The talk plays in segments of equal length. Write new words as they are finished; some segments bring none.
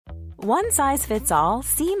One size fits all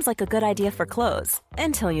seems like a good idea for clothes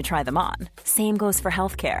until you try them on. Same goes for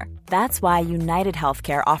healthcare. That's why United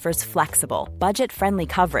Healthcare offers flexible, budget-friendly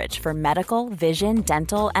coverage for medical, vision,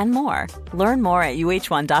 dental, and more. Learn more at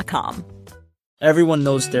uh1.com. Everyone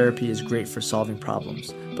knows therapy is great for solving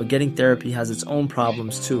problems, but getting therapy has its own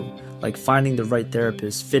problems too, like finding the right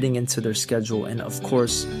therapist, fitting into their schedule, and of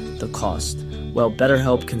course, the cost. Well,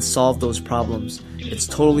 BetterHelp can solve those problems. It's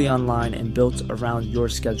totally online and built around your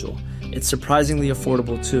schedule. It's surprisingly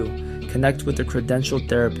affordable too. Connect with a credentialed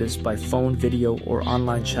therapist by phone, video, or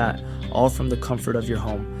online chat, all from the comfort of your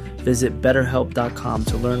home. Visit BetterHelp.com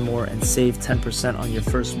to learn more and save 10% on your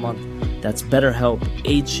first month. That's BetterHelp,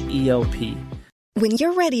 H-E-L-P. When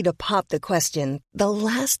you're ready to pop the question, the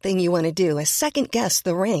last thing you want to do is second-guess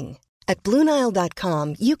the ring. At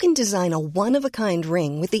BlueNile.com, you can design a one-of-a-kind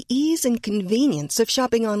ring with the ease and convenience of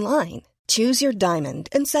shopping online. Choose your diamond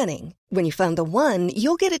and setting. When you find the one,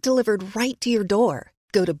 you'll get it delivered right to your door.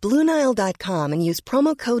 Go to BlueNile.com and use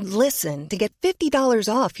promo code LISTEN to get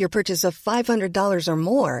 $50 off your purchase of $500 or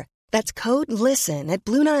more. That's code LISTEN at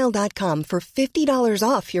BlueNile.com for $50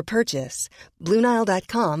 off your purchase.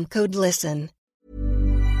 BlueNile.com, code LISTEN.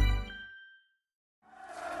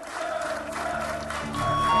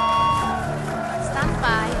 Stand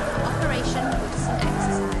by for Operation Woodson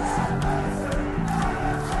exercise.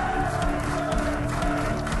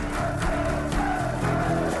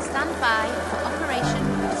 Stand by for Operation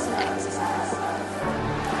Woodson exercise.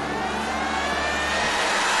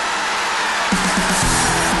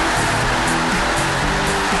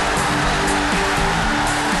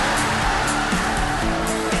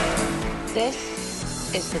 This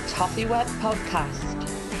is the Toffee Web Podcast.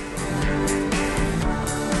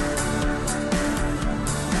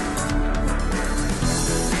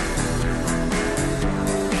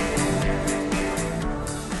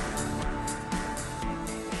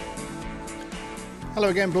 Hello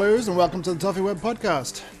again, Blues, and welcome to the Toffee Web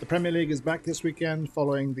Podcast. The Premier League is back this weekend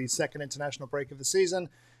following the second international break of the season,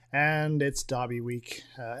 and it's Derby week.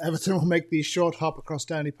 Everton will make the short hop across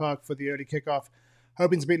Stanley Park for the early kickoff,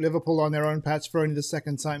 hoping to beat Liverpool on their own patch for only the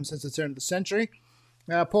second time since the turn of the century.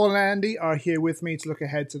 Paul and Andy are here with me to look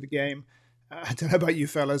ahead to the game. I don't know about you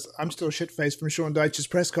fellas, I'm still shit-faced from Sean Dyche's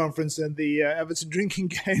press conference and the Everton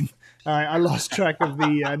drinking game. I lost track of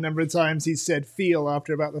the number of times he said feel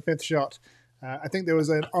after about the fifth shot. I think there was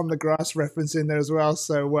an on the grass reference in there as well,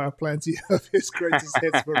 so plenty of his greatest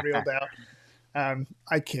hits were reeled out.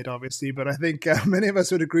 I kid, obviously, but I think many of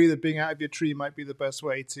us would agree that being out of your tree might be the best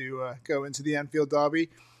way to go into the Anfield derby.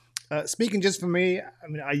 Speaking just for me, I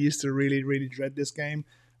mean, I used to really, really dread this game.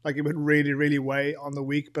 Like, it would really, really weigh on the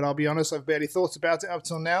week, but I'll be honest, I've barely thought about it up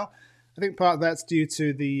till now. I think part of that's due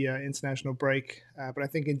to the international break, but I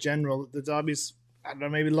think in general, the derby's, I don't know,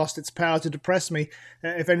 maybe lost its power to depress me.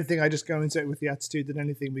 If anything, I just go into it with the attitude that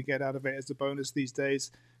anything we get out of it is a bonus these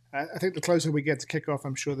days. I think the closer we get to kickoff,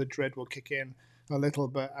 I'm sure the dread will kick in a little.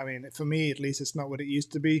 But, I mean, for me, at least, it's not what it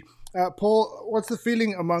used to be. Paul, what's the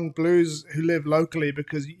feeling among Blues who live locally?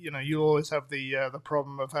 Because, you know, you always have the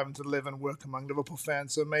problem of having to live and work among Liverpool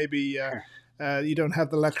fans. So maybe you don't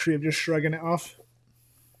have the luxury of just shrugging it off.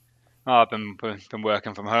 Oh, I've been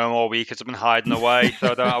working from home all week. I've been hiding away, so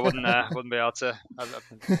I wouldn't be able to.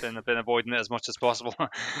 I've been avoiding it as much as possible.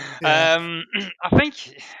 Yeah. I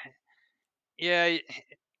think, yeah.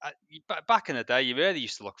 Back in the day, you really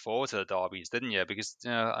used to look forward to the derbies, didn't you? Because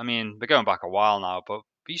I mean, they're going back a while now, but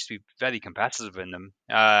we used to be very competitive in them,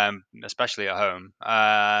 especially at home.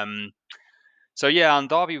 So yeah, on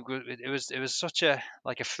Derby, it was such a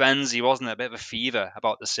frenzy, wasn't it? A bit of a fever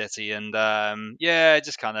about the city, and yeah,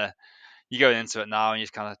 just kind of you go into it now, and you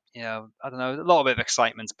just kind of I don't know, a little bit of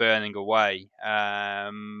excitement's burning away.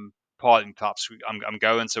 Partly perhaps I'm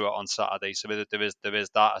going to it on Saturday, so there is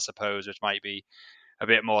that, I suppose, which might be a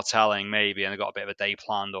bit more telling maybe, and I've got a bit of a day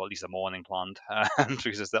planned, or at least a morning planned,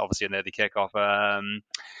 because it's obviously an early kickoff.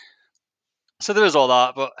 So there is all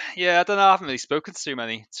that, but yeah, I don't know. I haven't really spoken to too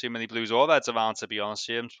many Blues or Reds around, to be honest.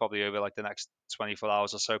 It's probably over like the next 24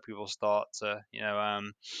 hours or so, people start to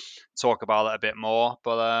talk about it a bit more.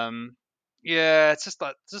 But yeah, it's just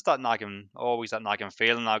that nagging, always that nagging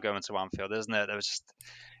feeling now going to Anfield, isn't it?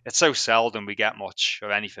 It's so seldom we get much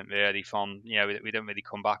or anything really from, we don't really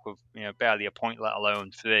come back with, barely a point, let alone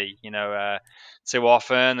three, too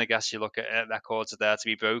often. I guess you look at it, records are there to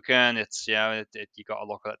be broken. It's, you got to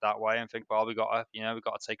look at it that way and think, well, we got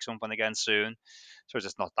to take something again soon. So it's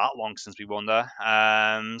just not that long since we won there.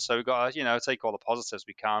 So we've got to, take all the positives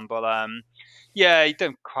we can. But yeah, you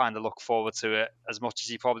don't kind of look forward to it as much as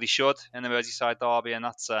you probably should in the Merseyside derby, and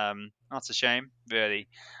that's a shame, really.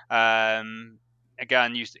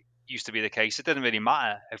 Again, you used to be the case. It didn't really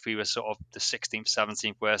matter if we were sort of the 16th,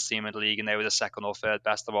 17th worst team in the league and they were the second or third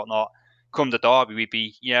best or whatnot. Come the derby, we'd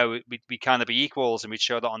be, we'd kind of be equals, and we'd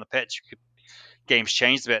show that on the pitch. Games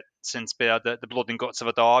changed a bit since the blood and guts of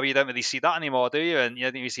a derby. You don't really see that anymore, do you? And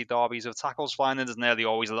you see derbies with tackles flying in. There's nearly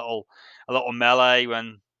always a little melee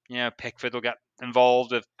when Pickford will get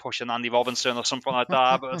involved with pushing Andy Robinson or something like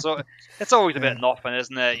that. But it's always a bit nothing,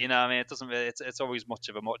 isn't it? You know, I mean, it doesn't really. It's always much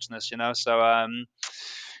of a muchness, you know. So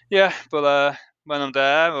but when I'm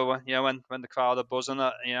there, or when the crowd are buzzing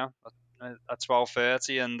at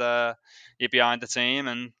 12:30 and you're behind the team,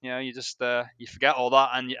 and you just you forget all that,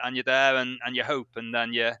 and you're there, and you hope, and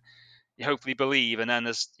then you hopefully believe, and then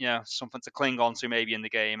there's something to cling on to maybe in the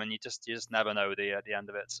game, and you just never know the end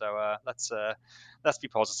of it. So let's be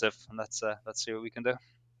positive, and let's see what we can do.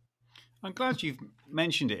 I'm glad you've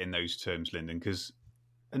mentioned it in those terms, Lyndon, because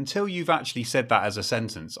until you've actually said that as a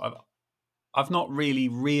sentence, I've not really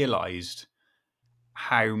realised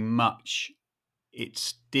how much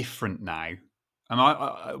it's different now.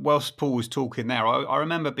 And whilst Paul was talking there, I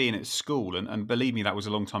remember being at school, and believe me, that was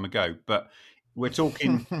a long time ago. But we're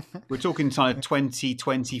talking kind of 20,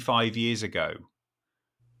 25 years ago,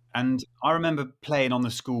 and I remember playing on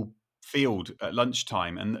the school field at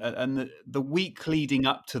lunchtime, and the week leading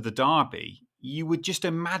up to the derby, you would just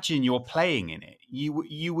imagine you're playing in it.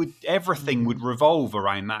 You would everything would revolve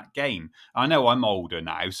around that game. I know I'm older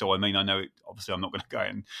now, so I mean I know obviously I'm not going to go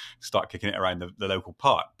and start kicking it around the local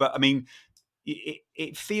park, but I mean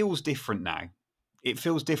it feels different now. It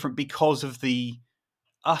feels different because of the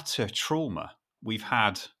utter trauma we've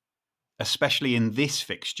had, especially in this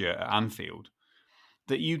fixture at Anfield.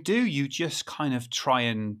 That you just kind of try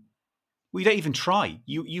and we don't even try.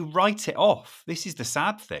 You write it off. This is the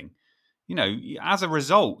sad thing. As a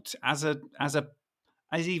result, as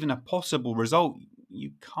even a possible result,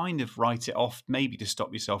 you kind of write it off, maybe to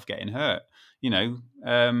stop yourself getting hurt. And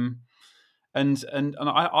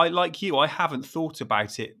I like you, I haven't thought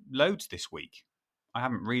about it loads this week. I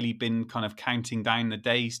haven't really been kind of counting down the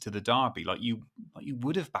days to the derby like you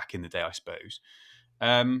would have back in the day, I suppose.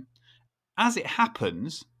 As it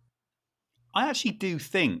happens, I actually do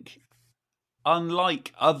think,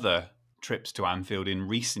 unlike other trips to Anfield in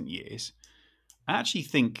recent years, I actually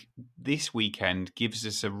think this weekend gives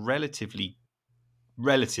us a relatively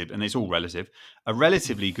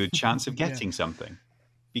good chance of getting something,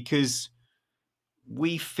 because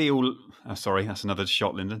we feel. Oh, sorry, that's another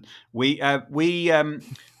shot, Lyndon. We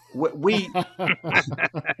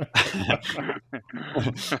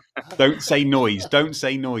Don't say noise. Don't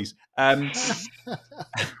say noise.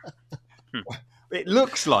 It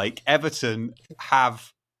looks like Everton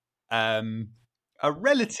have a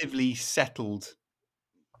relatively settled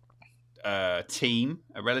team,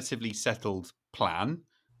 a relatively settled plan.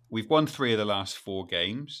 We've won 3 of the last 4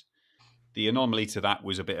 games. The anomaly to that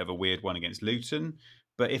was a bit of a weird one against Luton.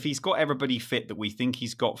 But if he's got everybody fit that we think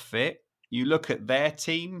he's got fit, you look at their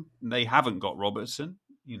team, they haven't got Robertson.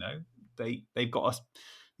 They've got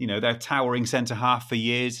their towering centre half for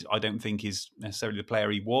years. I don't think is necessarily the player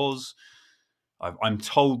he was. I'm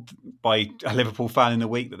told by a Liverpool fan in the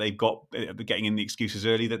week that they've got, getting in the excuses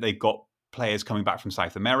early, that they've got players coming back from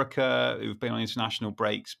South America who've been on international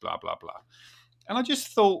breaks, blah, blah, blah. And I just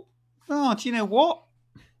thought, do you know what?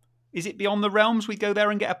 Is it beyond the realms we go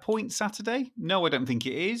there and get a point Saturday? No, I don't think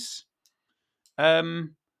it is. So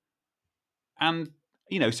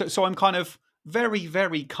I'm kind of very,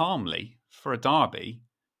 very calmly, for a derby,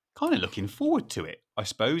 kind of looking forward to it, I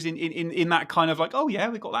suppose, in that kind of like, oh yeah,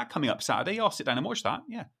 we've got that coming up Saturday. I'll sit down and watch that.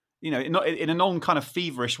 Yeah, not in a non kind of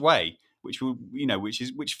feverish way, which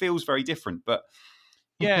feels very different. But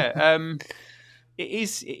yeah, it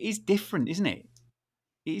is different, isn't it?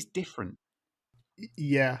 It is different.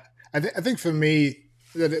 Yeah, I think for me,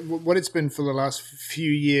 what it's been for the last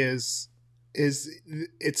few years is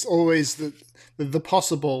it's always the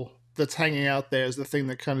possible that's hanging out there is the thing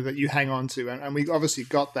that you hang on to, and we obviously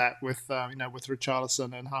got that with with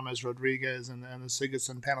Richarlison and James Rodriguez and the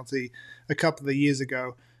Sigurdsson penalty a couple of years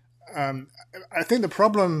ago. I think the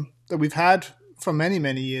problem that we've had for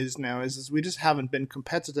many years now is we just haven't been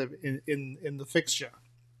competitive in the fixture.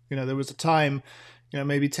 There was a time,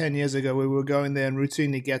 maybe 10 years ago, we were going there and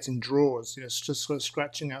routinely getting draws, just sort of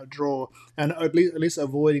scratching out draw and at least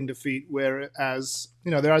avoiding defeat. Whereas,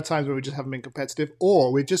 there are times where we just haven't been competitive,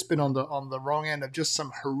 or we've just been on the wrong end of just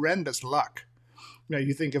some horrendous luck.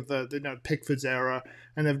 You think of the Pickford's era,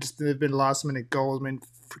 and they've been last minute goals. I mean,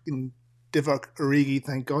 freaking Divock Origi,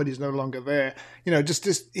 thank God he's no longer there. We were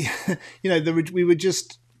just.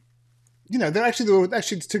 There were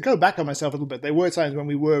actually, to go back on myself a little bit, there were times when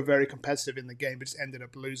we were very competitive in the game, but just ended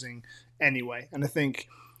up losing anyway. And I think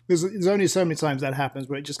there's only so many times that happens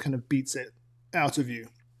where it just kind of beats it out of you.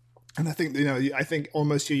 And I think, I think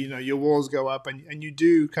almost your walls go up and you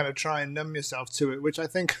do kind of try and numb yourself to it, which I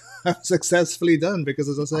think I've successfully done because,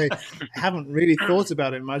 as I say, I haven't really thought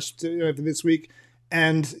about it much over this week.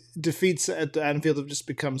 And defeats at Anfield have just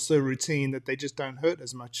become so routine that they just don't hurt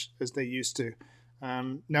as much as they used to.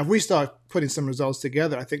 Now, if we start putting some results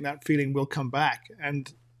together, I think that feeling will come back. And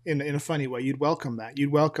in a funny way, you'd welcome that.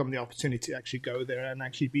 You'd welcome the opportunity to actually go there and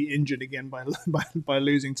actually be injured again by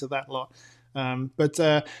losing to that lot. But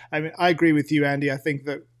I mean, I agree with you, Andy. I think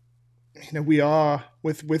that we are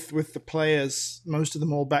with the players, most of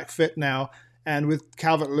them all back fit now, and with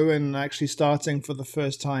Calvert-Lewin actually starting for the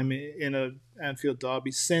first time in a Anfield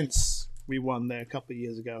derby since we won there a couple of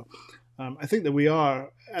years ago. I think that we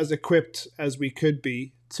are as equipped as we could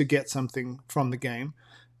be to get something from the game.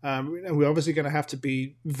 And we're obviously going to have to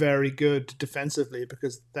be very good defensively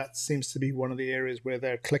because that seems to be one of the areas where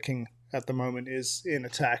they're clicking at the moment is in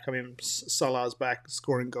attack. I mean, Salah's back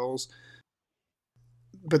scoring goals.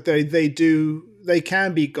 But they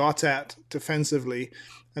can be got at defensively,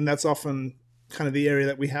 and that's often kind of the area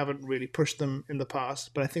that we haven't really pushed them in the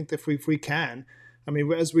past. But I think that if we can, I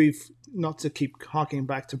mean, as we've, not to keep harking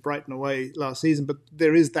back to Brighton away last season, but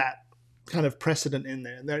there is that kind of precedent in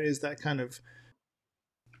there. And there is that kind of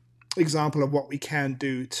example of what we can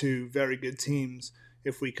do to very good teams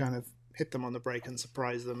if we kind of hit them on the break and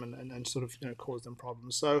surprise them and sort of cause them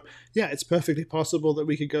problems. So yeah, it's perfectly possible that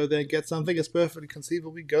we could go there and get something. It's perfectly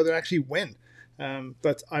conceivable we go there and actually win.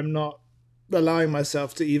 But I'm not allowing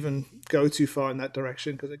myself to even go too far in that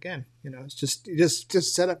direction because again, it's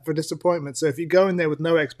just set up for disappointment. So if you go in there with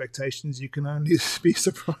no expectations, you can only be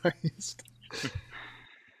surprised.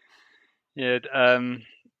 Yeah,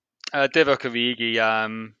 Divock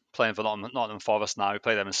Origi playing for Nottingham Forest now. We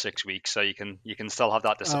play them in 6 weeks, so you can still have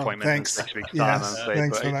that disappointment in 6 weeks' time. Yes,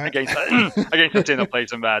 thanks for that. Against the team that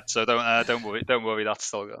plays in red, so don't worry, that's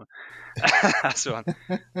still going. That's one.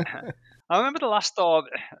 I remember the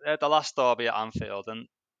last derby at Anfield, and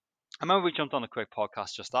I remember we jumped on a quick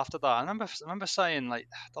podcast just after that. I remember saying like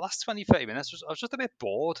the last 20-30 minutes I was just a bit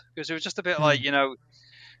bored because it was just a bit like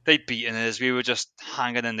they'd beaten us. We were just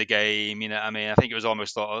hanging in the game. I mean, I think it was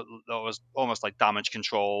almost like damage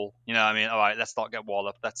control. I mean, all right, let's not get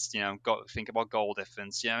walloped. Let's think about goal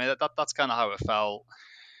difference. I mean, that's kind of how it felt.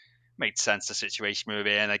 Made sense the situation we were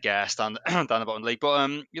in, I guess, down the bottom league. But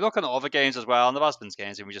you look at other games as well, and there has been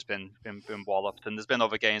games and we've just been walloped, and there's been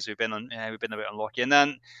other games we've been a bit unlucky. And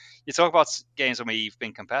then you talk about games when we've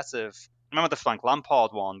been competitive. I remember the Frank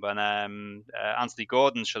Lampard one when Anthony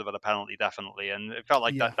Gordon should have had a penalty, definitely, and it felt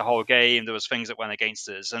like that the whole game there was things that went against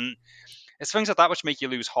us, and it's things like that which make you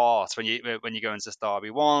lose heart when you go into this derby.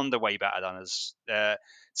 One, they're way better than us.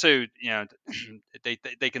 Two,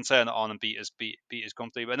 they can turn it on and beat us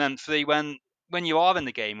comfortably. But then three, when you are in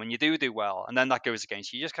the game, when you do well, and then that goes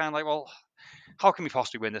against you, you're just kind of like, well, how can we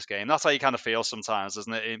possibly win this game? That's how you kind of feel sometimes,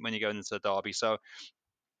 isn't it, when you're going into the derby? So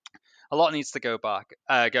a lot needs to go back.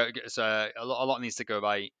 A lot needs to go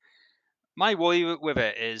right. My worry with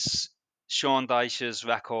it is Sean Dyche's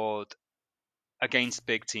record against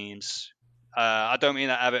big teams. I don't mean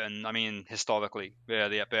at Everton. I mean historically,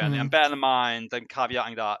 really, at Burnley. And bearing in mind, I'm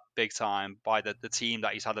caveating that big time by the team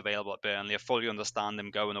that he's had available at Burnley. I fully understand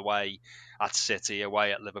him going away at City,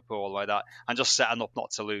 away at Liverpool, like that, and just setting up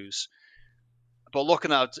not to lose. But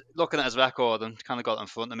looking at his record, and kind of got it in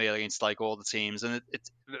front of me against like all the teams, and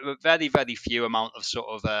it's very, very few amount of sort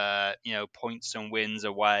of points and wins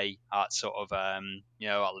away at sort of at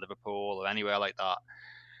Liverpool or anywhere like that.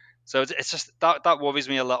 So it's just that worries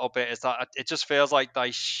me a little bit. Is that it just feels like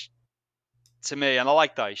Dyche to me, and I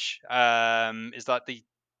like Dyche. Is that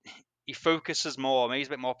he focuses more? Maybe he's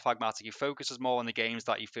a bit more pragmatic. He focuses more on the games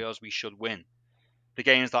that he feels we should win. The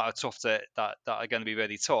games that are tough that are going to be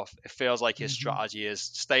really tough. It feels like his strategy is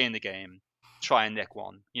stay in the game, try and nick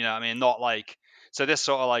one. I mean, not like so. This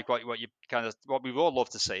sort of like what we all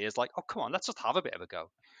love to see is like, oh come on, let's just have a bit of a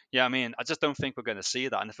go. I mean, I just don't think we're going to see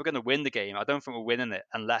that. And if we're going to win the game, I don't think we're winning it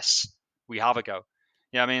unless we have a go.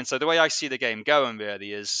 I mean, so the way I see the game going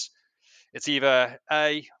really is it's either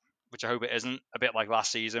A, which I hope it isn't, a bit like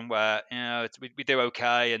last season where, we do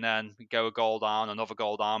okay and then we go a goal down, another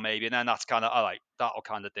goal down maybe, and then that's kind of, all right, that'll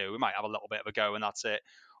kind of do. We might have a little bit of a go and that's it.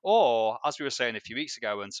 Or, as we were saying a few weeks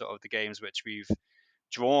ago in sort of the games which we've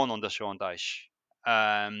drawn under Sean Dyche,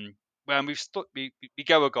 when we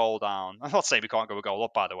go a goal down. I'm not saying we can't go a goal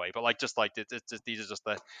up, by the way, but these are just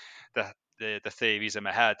the theories in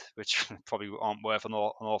my head, which probably aren't worth an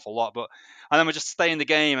awful lot. But and then we just stay in the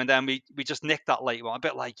game, and then we just nick that late one, a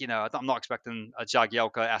bit like I'm not expecting a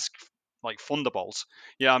Jagielka-esque like thunderbolt.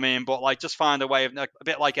 You know what I mean? But like just find a way of, like, a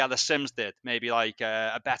bit like Ellis Sims did, maybe like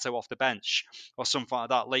a better off the bench or something like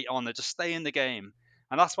that late on. They just stay in the game,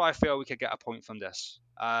 and that's why I feel we could get a point from this.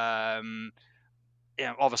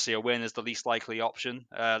 Yeah, obviously a win is the least likely option,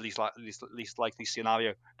 least likely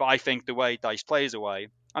scenario. But I think the way Dyche plays away,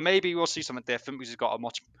 and maybe we'll see something different because he's got a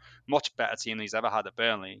much better team than he's ever had at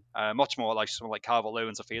Burnley. Much more like someone like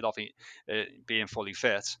Calvert-Lewin to feed off, being fully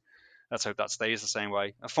fit. Let's hope that stays the same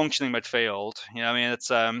way. A functioning midfield, you know, what I mean, it's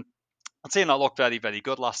a team that looked very, very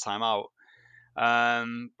good last time out. But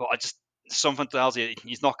I just, something tells you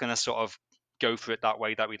he's not going to sort of go for it that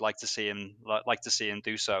way that we'd like to see him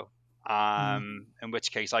do so. In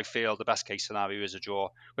which case, I feel the best case scenario is a draw,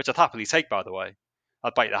 which I'd happily take, by the way.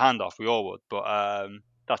 I'd bite the hand off, we all would, but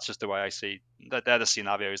that's just the way I see. They're the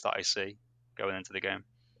scenarios that I see going into the game.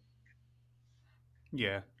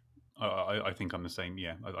 Yeah, I think I'm the same.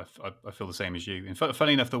 Yeah, I feel the same as you. In fact,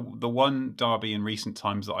 funny enough, the one derby in recent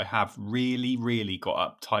times that I have really, really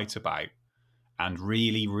got uptight about and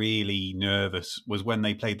really, really nervous was when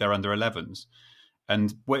they played their under-11s.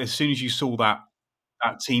 And as soon as you saw that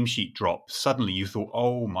team sheet drop, suddenly you thought,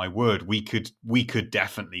 "Oh my word, we could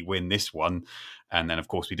definitely win this one," and then of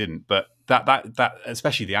course we didn't. But that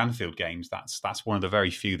especially the Anfield games, that's one of the very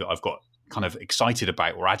few that I've got kind of excited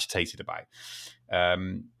about or agitated about.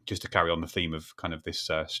 Just to carry on the theme of kind of this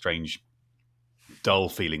strange, dull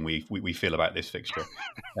feeling we feel about this fixture.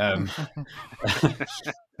 I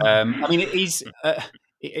mean, it is.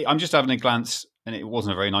 I'm just having a glance, and it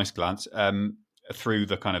wasn't a very nice glance, through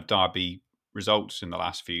the kind of derby results in the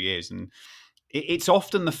last few years, and it's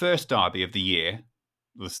often the first derby of the year,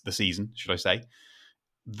 the season, should I say,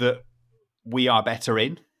 that we are better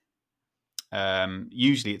in.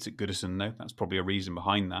 Usually it's at Goodison, though. That's probably a reason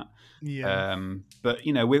behind that. Yeah. But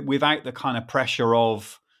you know, without the kind of pressure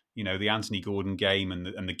of, you know, the Anthony Gordon game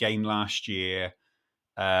and the game last year,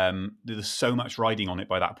 there was so much riding on it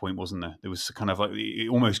by that point, wasn't there? There was kind of like, it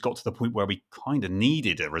almost got to the point where we kind of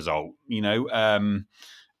needed a result, you know.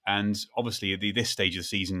 And obviously, at this stage of the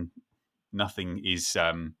season, nothing's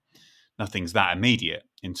that immediate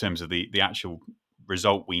in terms of the actual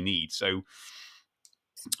result we need. So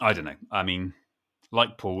I don't know. I mean,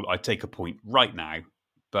 like Paul, I'd take a point right now,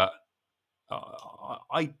 but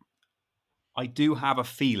I do have a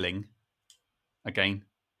feeling. Again,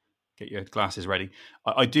 get your glasses ready.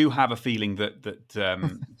 I do have a feeling that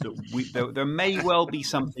there may well be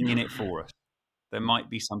something in it for us. There might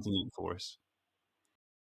be something in it for us.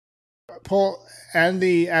 Paul,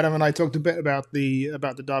 Andy, Adam, and I talked a bit about the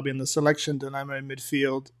derby and the selection dynamo in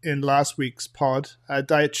midfield in last week's pod.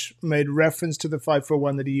 Dyche made reference to the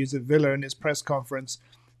 5-4-1 that he used at Villa in his press conference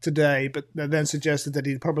today, but then suggested that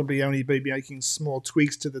he'd probably only be making small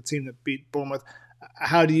tweaks to the team that beat Bournemouth.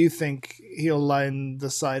 How do you think he'll line the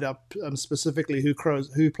side up, specifically who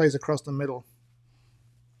plays across the middle?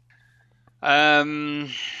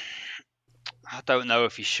 I don't know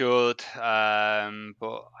if he should,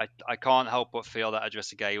 but I can't help but feel that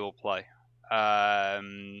Idrissa Gueye will play.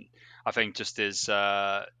 I think just his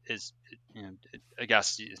you know, I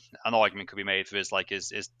guess an argument could be made for his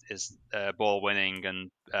ball winning and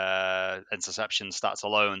interception stats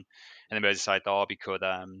alone in the Merseyside derby could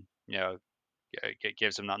you know,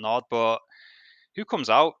 gives him that nod. But who comes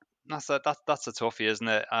out? That's a toughie, isn't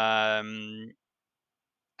it?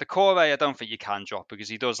 Doucouré, I don't think you can drop because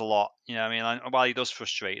he does a lot. You know, what I mean, while he does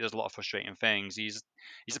frustrate, he does a lot of frustrating things. He's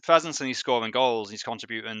a presence and he's scoring goals. He's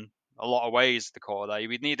contributing a lot of ways. Doucouré,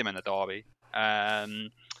 we'd need him in the derby. I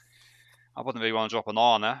wouldn't really want to drop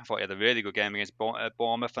Onana. I thought he had a really good game against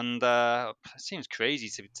Bournemouth, and it seems crazy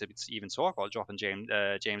to even talk about dropping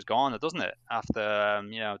James Garner, doesn't it? After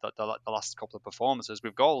you know, the last couple of performances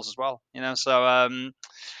with goals as well. You know, so I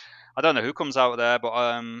don't know who comes out there, but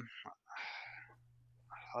I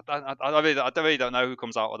really don't know who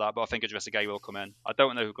comes out of that, but I think Idrissa Gueye will come in. I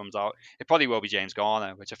don't know who comes out. It probably will be James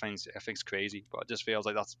Garner, which I think's crazy, but it just feels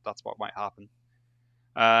like that's what might happen.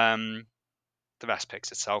 The rest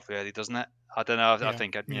picks itself, really, doesn't it? I don't know. I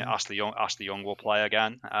think Ashley Young will play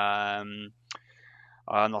again. I'm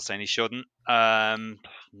not saying he shouldn't.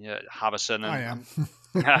 Havison and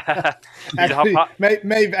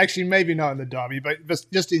maybe not in the derby, but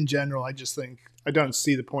just in general, I just think I don't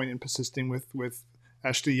see the point in persisting with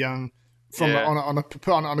Ashley Young on a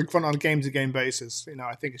game-to-game basis. You know,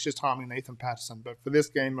 I think it's just harming Nathan Patterson. But for this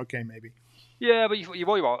game, okay, maybe. Yeah, but you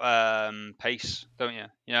worry about pace, don't you?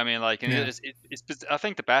 You know what I mean? Like, it's I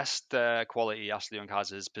think the best quality Ashley Young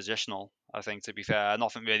has is positional. I think, to be fair,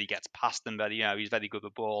 nothing really gets past him. But you know, he's very good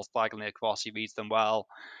with balls, diagonally across. He reads them well.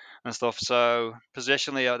 and stuff. So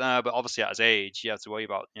positionally, I don't know, but obviously at his age, you have to worry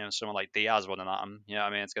about someone like Diaz running at him. You know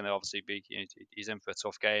what I mean? It's going to obviously be he's in for a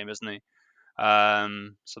tough game, isn't he?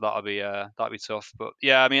 So that'll be tough. But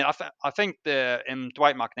yeah, I mean, I think in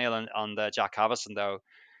Dwight McNeil and Jack Havison though,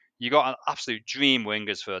 you got an absolute dream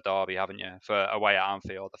wingers for a derby, haven't you? For away at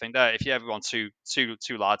Anfield, I think that if you ever want two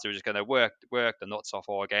lads who are just going to work the nuts off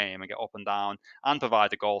all game and get up and down and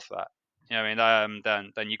provide a goal threat, you know what I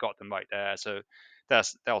mean? Then you got them right there. So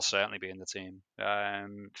they'll certainly be in the team.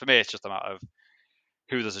 For me, it's just a matter of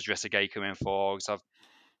who does Idrissa Gueye come in for, because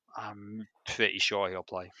I'm pretty sure he'll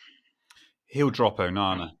play. He'll drop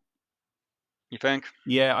Onana. You think?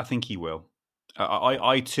 Yeah, I think he will.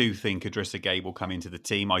 I too think Idrissa Gueye will come into the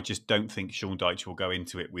team. I just don't think Sean Dyche will go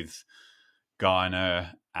into it with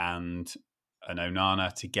Garner and an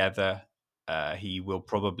Onana together. He will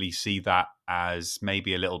probably see that as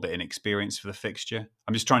maybe a little bit inexperienced for the fixture.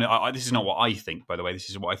 I'm just trying to. This is not what I think, by the way. This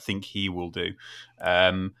is what I think he will do.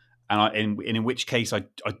 And in which case, I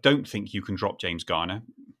don't think you can drop James Garner.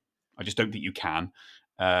 I just don't think you can.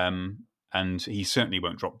 And he certainly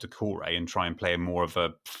won't drop Doucouré and try and play more of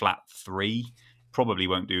a flat 3. Probably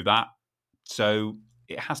won't do that. So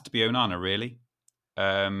it has to be Onana, really.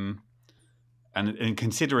 And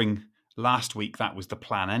considering last week that was the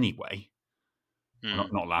plan anyway.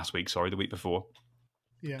 Not last week, sorry, the week before.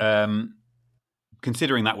 Yeah.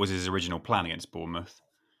 Considering that was his original plan against Bournemouth,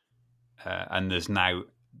 and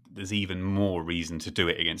there's even more reason to do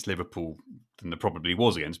it against Liverpool than there probably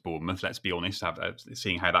was against Bournemouth, let's be honest,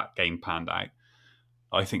 seeing how that game panned out.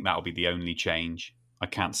 I think that'll be the only change. I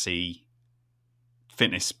can't see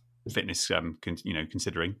fitness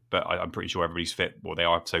considering, but I'm pretty sure everybody's fit, well, they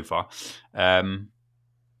are so far. I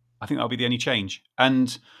think that'll be the only change.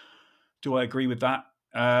 And do I agree with that?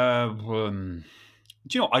 Do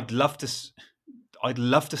you know what? I'd love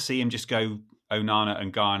to see him just go Onana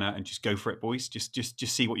and Garner and just go for it, boys. Just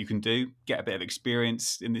see what you can do. Get a bit of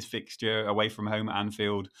experience in this fixture away from home at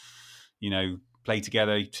Anfield. Play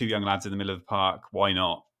together. 2 young lads in the middle of the park. Why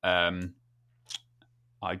not? I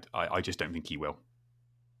just don't think he will.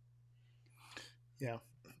 Yeah,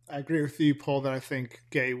 I agree with you, Paul, that I think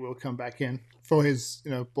Gueye will come back in for his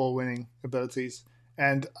ball winning abilities.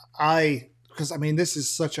 And because this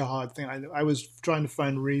is such a hard thing. I was trying to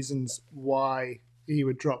find reasons why he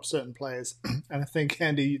would drop certain players, and I think,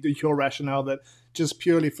 Andy, your rationale that just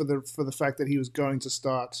purely for the fact that he was going to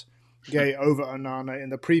start Gueye over Onana in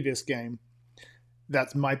the previous game,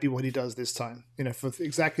 that might be what he does this time. For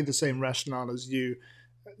exactly the same rationale as you.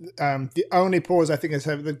 The only pause I think is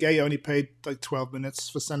that Gueye only played like 12 minutes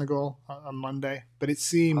for Senegal on Monday, but it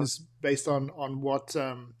seems based on what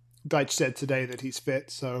Dyche said today that he's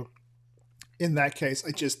fit. So in that case,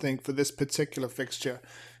 I just think for this particular fixture,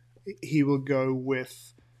 he will go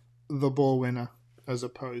with the ball winner as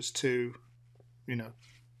opposed to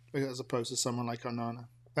someone like Onana.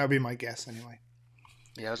 That would be my guess anyway.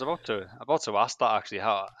 Yeah, I was about to ask that actually.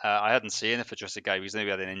 How I hadn't seen it for Idrissa Gueye. He's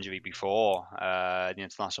never had an injury before the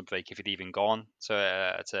international break, if he'd even gone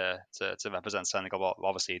to represent Senegal. Well,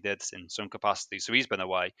 obviously he did in some capacity, so he's been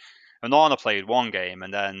away. Onana played one game,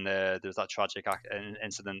 and then there was that tragic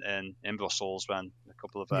incident in Brussels when a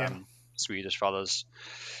couple of Swedish fellas.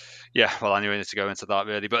 Yeah, well, anyway, need to go into that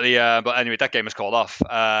really, but anyway, that game was called off, so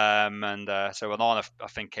Onana, I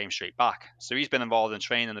think, came straight back. So he's been involved in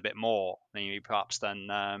training a bit more, maybe perhaps than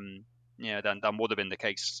would have been the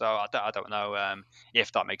case. So I don't know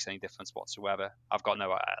if that makes any difference whatsoever. I've got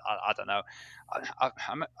no, I don't know.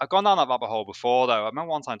 I've gone down that rabbit hole before though. I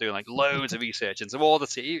remember one time doing like loads of research into all the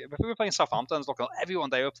team. If we were playing Southampton, I was looking at everyone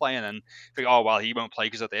they were playing and think, oh well, he won't play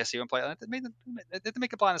because of this. He won't play. It didn't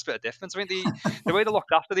make a blindness bit of difference. I mean, the way they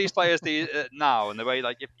looked after these players now, and the way,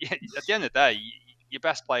 like, if, at the end of the day, your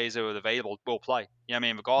best players who are available will play. You know what I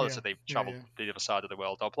mean? Regardless if they've travelled to the other side of the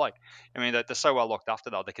world, they'll play. I mean, they're so well looked after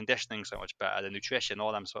now. The conditioning's so much better, the nutrition,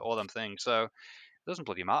 all them things. So it doesn't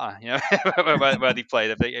bloody matter, where they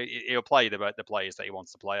play. He'll play the players that he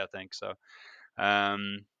wants to play, I think. So,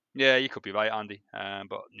 yeah, you could be right, Andy.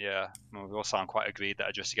 But yeah, we all sound quite agreed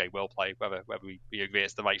that Idrissa Gueye will play. Whether we agree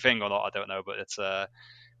it's the right thing or not, I don't know. But it's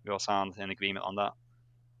we all sound in agreement on that.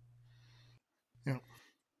 Yeah,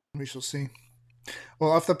 we shall see. Well,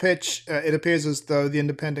 off the pitch, it appears as though the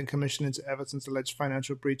independent commission into Everton's alleged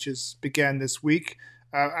financial breaches began this week.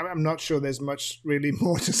 I'm not sure there's much really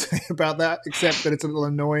more to say about that, except that it's a little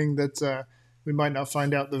annoying that we might not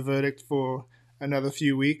find out the verdict for another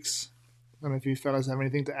few weeks. I don't know if you fellas have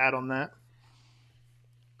anything to add on that.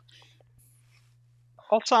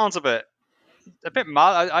 All sounds a bit a bit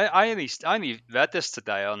mad. I only read this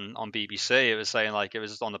today on BBC. It was saying like it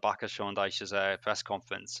was just on the back of Sean Dyche's press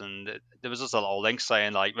conference, and there was just a little link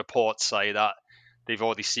saying like reports say that they've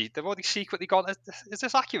already secretly gone. Is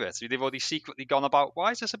this accurate? They've already secretly gone about.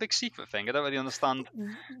 Why is this a big secret thing? I don't really understand.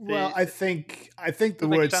 Well, I think the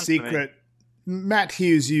word secret. Matt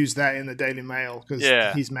Hughes used that in the Daily Mail because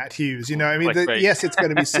he's Matt Hughes. You know, I mean, yes, it's going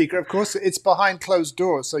to be secret. Of course, it's behind closed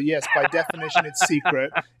doors. So yes, by definition, it's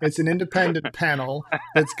secret. It's an independent panel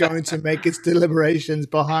that's going to make its deliberations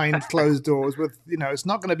behind closed doors. With it's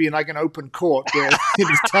not going to be like an open court where it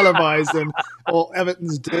is televised and all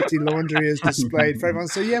Everton's dirty laundry is displayed for everyone.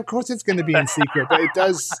 So yeah, of course, it's going to be in secret. But it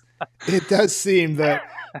does seem that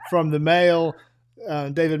from the Mail.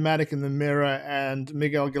 David Maddock in the Mirror and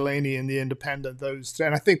Miguel Galeni in the Independent, those three.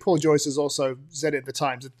 And I think Paul Joyce has also said it at the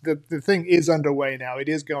Times. The thing is underway now. It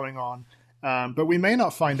is going on. But we may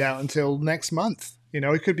not find out until next month.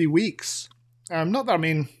 It could be weeks. Not that, I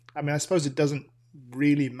mean, I suppose it doesn't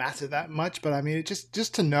really matter that much, but I mean,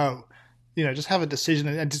 just to know, just have a decision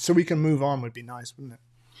and so we can move on would be nice, wouldn't it?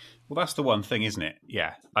 Well, that's the one thing, isn't it?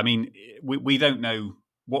 Yeah. I mean, we don't know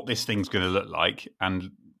what this thing's going to look like.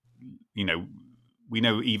 And, we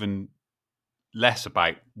know even less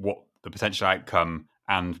about what the potential outcome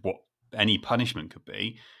and what any punishment could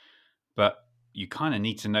be, but you kind of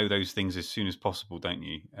need to know those things as soon as possible, don't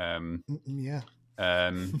you? Yeah.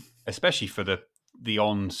 Especially for the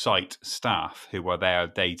on-site staff who are there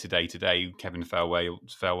day to day. Kevin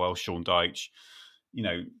Thelwell, Sean Dyche.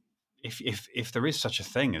 If there is such a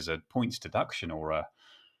thing as a points deduction or a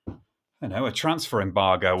transfer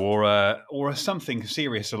embargo or a something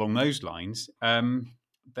serious along those lines,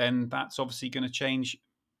 then that's obviously going to change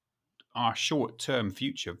our short-term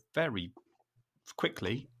future very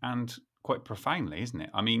quickly and quite profoundly, isn't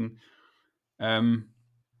it? I mean, it's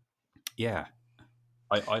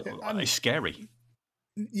scary.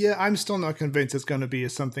 Yeah, I'm still not convinced it's going to be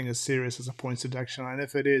something as serious as a points deduction, and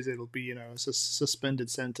if it is, it'll be a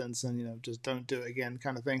suspended sentence and just don't do it again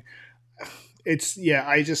kind of thing. It's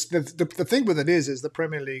the thing with it is the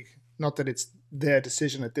Premier League, not that it's their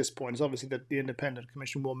decision at this point. It's obviously that the Independent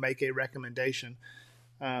Commission will make a recommendation.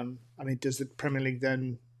 I mean, does the Premier League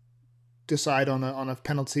then decide on a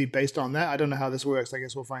penalty based on that? I don't know how this works. I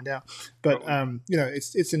guess we'll find out. But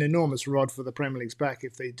it's an enormous rod for the Premier League's back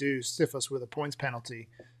if they do stiff us with a points penalty,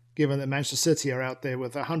 given that Manchester City are out there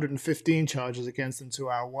with 115 charges against them to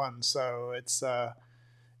our 1. So it's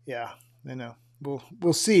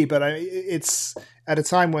We'll see, but it's at a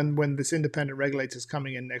time when this independent regulator is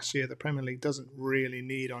coming in next year. The Premier League doesn't really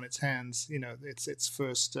need on its hands, its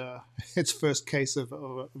first case of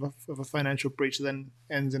a financial breach that then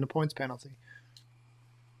ends in a points penalty.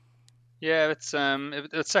 Yeah, it'd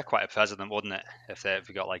set quite a precedent, wouldn't it, if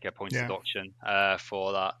we got like a points deduction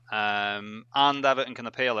for that, and Everton can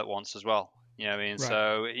appeal it once as well. You know what I mean? Right.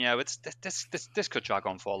 So this could drag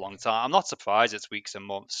on for a long time. I'm not surprised it's weeks and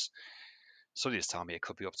months. Somebody's telling me it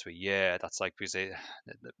could be up to a year. That's like because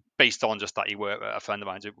based on just that a friend of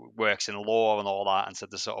mine who works in law and all that, and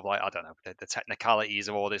said the sort of like I don't know the technicalities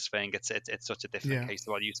of all this thing. It's such a different case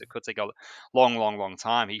to what it used to. It could take a long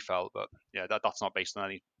time. He felt, but that's not based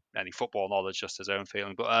on any football knowledge, just his own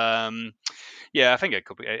feeling. But I think it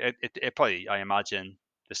could be. It probably, I imagine,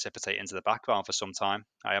 dissipate into the background for some time.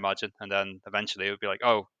 I imagine, and then eventually it would be like,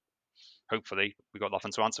 oh, hopefully we got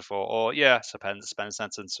nothing to answer for, or suspend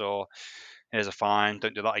sentence, or here's a fine,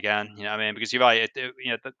 don't do that again. You know what I mean? Because you're right.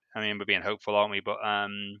 We're being hopeful, aren't we? But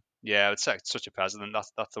it's such a precedent.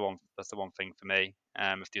 That's the one thing for me.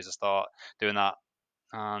 If there's a start doing that,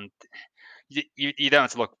 and you don't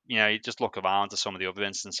have to look. You just look around to some of the other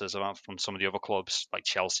instances from some of the other clubs, like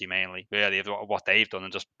Chelsea mainly, really, what they've done,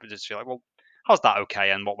 and just feel like, well, how's that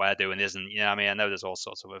okay? And what we're doing isn't. You know what I mean? I know there's all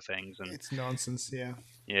sorts of other things, and it's nonsense. Yeah.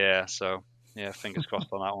 Yeah. So fingers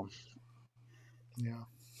crossed on that one. Yeah.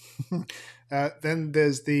 Then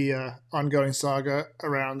there's the ongoing saga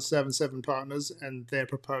around 7-7 Partners and their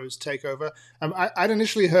proposed takeover. I'd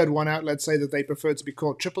initially heard one outlet say that they preferred to be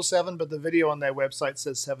called 777, but the video on their website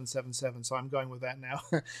says 777, so I'm going with that now.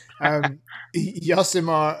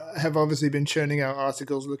 Josimar have obviously been churning out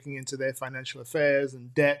articles looking into their financial affairs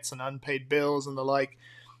and debts and unpaid bills and the like.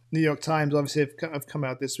 New York Times obviously have come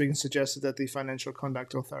out this week and suggested that the Financial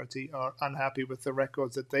Conduct Authority are unhappy with the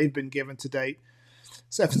records that they've been given to date.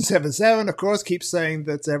 777, of course, keeps saying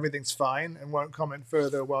that everything's fine and won't comment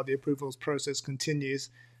further while the approvals process continues.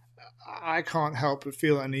 I can't help but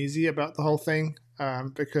feel uneasy about the whole thing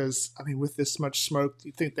because, with this much smoke,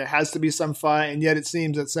 you think there has to be some fire, and yet it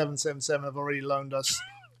seems that 777 have already loaned us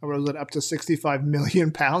or was it up to 65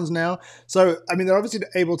 million pounds now? So, I mean, they're obviously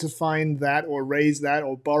able to find that or raise that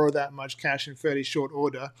or borrow that much cash in fairly short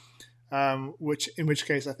order, in which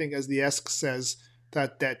case, I think, as the ESC says,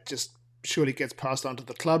 that debt just surely gets passed on to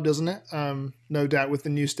the club, doesn't it? No doubt with the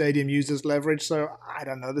new stadium used as leverage. So, I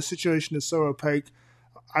don't know. The situation is so opaque.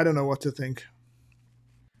 I don't know what to think.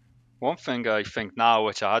 One thing I think now,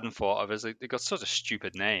 which I hadn't thought of, is they got such a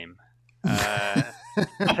stupid name.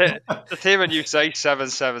 Just hearing you say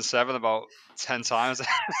 777 about 10 times,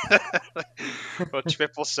 or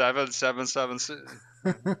 777,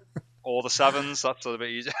 777, all the sevens. That's a little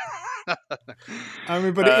bit easier. I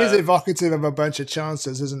mean, but it is evocative of a bunch of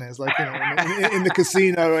chances, isn't it? It's like, in the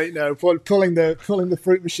casino, right? Pulling the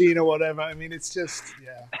fruit machine or whatever. I mean, it's just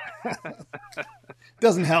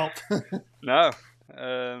doesn't help. No.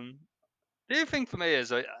 The thing for me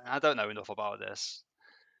is I don't know enough about this,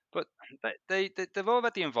 but they've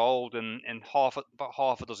already involved in about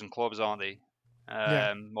half a dozen clubs, aren't they?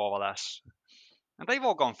 More or less, and they've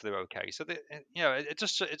all gone through okay. So it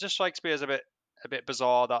just strikes me as a bit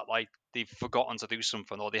bizarre that like they've forgotten to do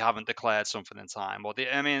something, or they haven't declared something in time, or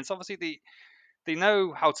it's obviously they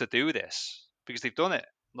know how to do this because they've done it.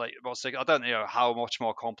 Like, I don't know how much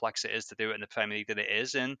more complex it is to do it in the Premier League than it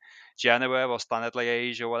is in Genoa or Standard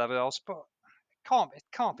Liège or whatever else, but it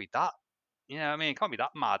can't be that. It can't be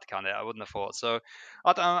that mad, can it? I wouldn't have thought so.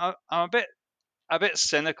 I'm a bit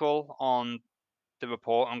cynical on the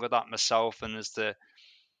reporting of that myself, and as to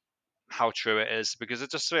how true it is, because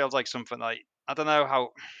it just feels like something like, I don't know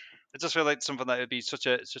how. It just feels like something that would be such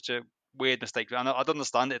a weird mistake. I'd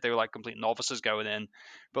understand it if they were like complete novices going in,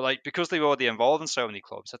 but like because they were already involved in so many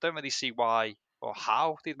clubs, I don't really see why or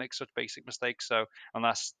how they'd make such basic mistakes. So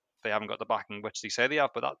unless they haven't got the backing which they say they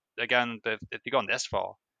have, but that again, if they've gone this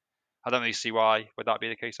far, I don't really see why would that be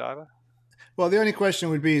the case either. Well, the only question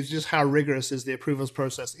would be is just how rigorous is the approvals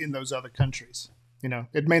process in those other countries?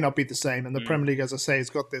 It may not be the same. And the Premier League, as I say,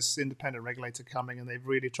 has got this independent regulator coming, and they've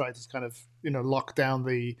really tried to kind of, lock down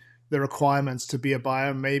the requirements to be a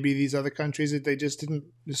buyer. Maybe these other countries, they just didn't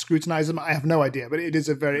scrutinize them. I have no idea, but it is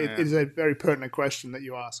a very pertinent question that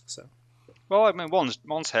you ask. So, well, I mean, one's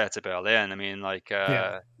here to Berlin. I mean, like,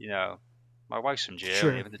 my wife's from Germany.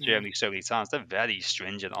 Sure. I've been to Germany so many times. They're very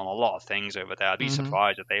stringent on a lot of things over there. I'd be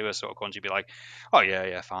surprised if they were sort of country be like, oh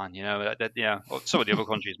yeah, fine. Well, some of the other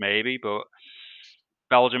countries maybe, but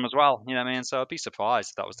Belgium as well. You know what I mean? So I'd be surprised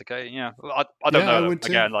if that was the case. I don't know. I would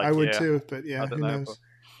too. Again, like, I would too, but I don't who know. knows?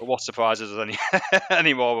 But what surprises us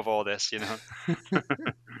any more with all this?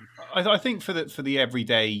 I think for the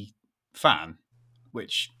everyday fan,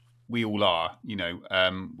 which we all are,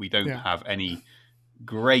 we don't have any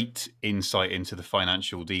great insight into the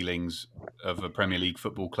financial dealings of a Premier League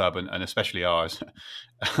football club, and especially ours.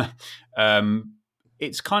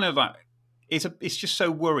 It's kind of like it's just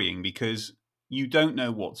so worrying because you don't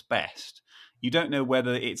know what's best. You don't know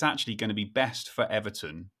whether it's actually going to be best for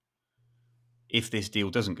Everton if this deal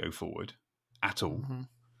doesn't go forward at all. Mm-hmm.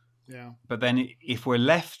 Yeah. But then if we're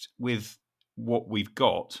left with what we've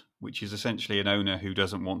got, which is essentially an owner who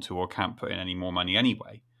doesn't want to or can't put in any more money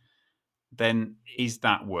anyway, then is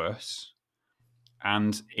that worse?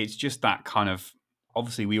 And it's just that kind of,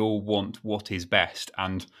 obviously we all want what is best,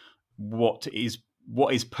 and what is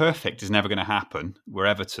perfect is never going to happen. We're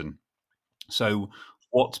Everton. So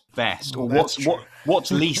what's best, or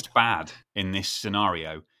what's least bad in this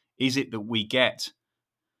scenario? Is it that we get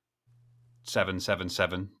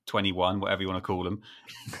 777, 21, whatever you want to call them?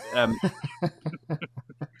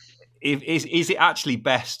 Is it actually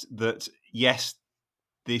best that, yes,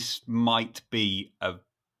 this might be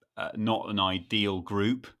not an ideal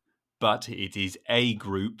group, but it is a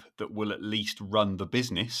group that will at least run the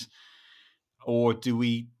business? Or do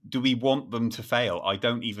we want them to fail? I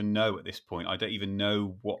don't even know at this point. I don't even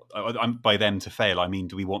know what by them to fail. I mean,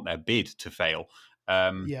 do we want their bid to fail?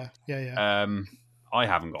 Yeah. I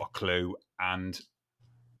haven't got a clue, and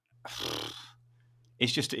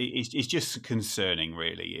it's just concerning,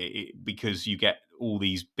 really, because you get all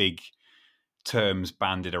these big terms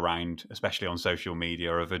banded around, especially on social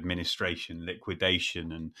media, of administration,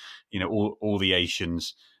 liquidation, and all the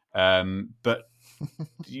Asians. But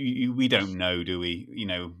we don't know, do we?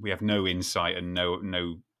 We have no insight and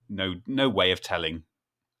no way of telling.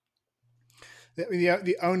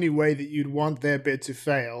 The only way that you'd want their bid to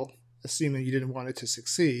fail, assuming you didn't want it to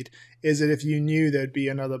succeed, is that if you knew there'd be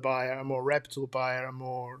another buyer, a more reputable buyer, a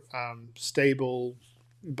more stable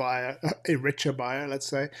buyer, a richer buyer, let's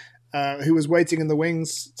say, who was waiting in the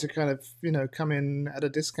wings to kind of, come in at a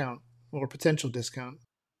discount or a potential discount.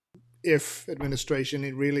 if administration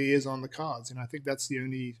it really is on the cards. And I think that's the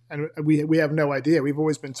only, and we have no idea. We've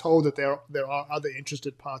always been told that there are other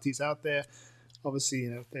interested parties out there. Obviously,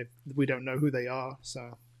 we don't know who they are.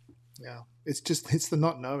 So yeah, it's the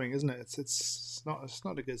not knowing, isn't it? It's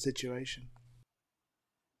not a good situation.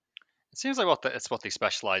 It seems like it's what they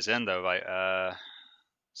specialize in, though, right?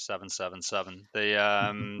 777.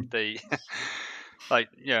 They like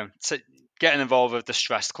getting involved with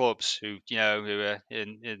distressed clubs who are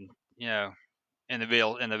in a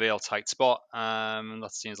real tight spot. That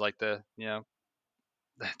seems like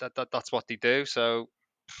that's what they do. So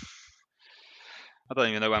I don't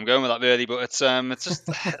even know where I'm going with that really, but it's just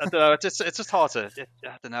I don't know. It's just hard to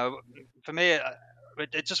I don't know. For me,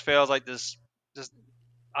 it just feels like there's just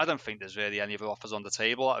I don't think there's really any other offers on the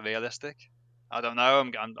table that are realistic. I don't know.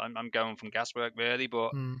 I'm going from guesswork really,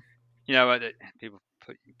 but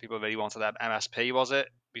people really wanted that MSP, was it?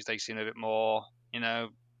 Because they seem a bit more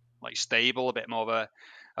like stable, a bit more of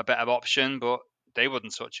a better option, but they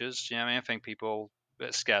wouldn't touch us. You know what I mean? I think people are a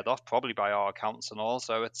bit scared off probably by our accounts and all.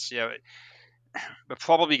 So it's we're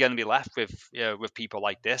probably going to be left with with people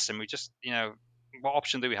like this, and we just what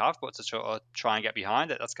option do we have but to try and get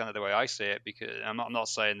behind it? That's kind of the way I see it, because I'm not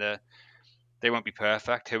saying that they won't be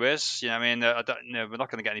perfect. Who is? I mean, I don't, we're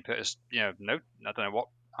not going to get any perfect. No, I don't know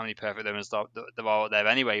how many perfect owners there are out there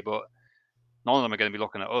anyway, but none of them are going to be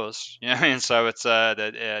looking at us. You know what I mean? So it's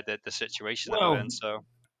the situation that we're in. So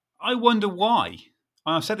I wonder why.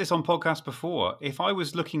 I've said this on podcasts before. If I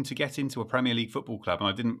was looking to get into a Premier League football club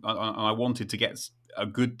and I wanted to get a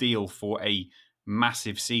good deal for a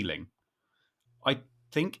massive ceiling, I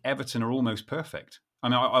think Everton are almost perfect. I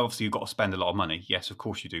mean, obviously you've got to spend a lot of money. Yes, of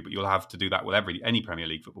course you do, but you'll have to do that with any Premier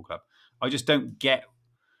League football club. I just don't get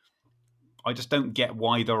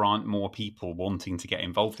why there aren't more people wanting to get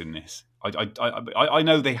involved in this. I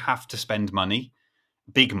know they have to spend money,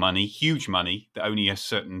 big money, huge money that only a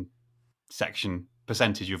certain section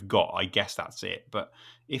percentage you've got. I guess that's it. But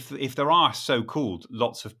if there are so-called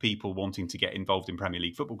lots of people wanting to get involved in Premier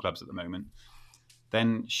League football clubs at the moment,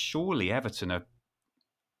 then surely Everton are,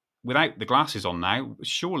 without the glasses on now,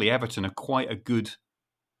 surely Everton are quite a good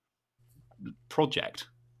project.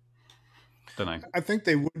 Don't know. I think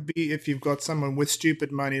they would be if you've got someone with stupid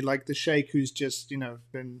money like the Sheikh, who's just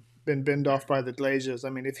been binned off by the Glazers. I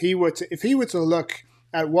mean, if he were to look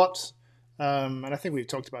at what, and I think we've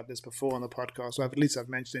talked about this before on the podcast, or at least I've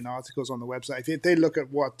mentioned in articles on the website. If they look at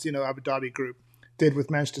what Abu Dhabi Group did with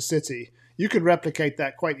Manchester City, you could replicate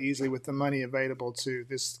that quite easily with the money available to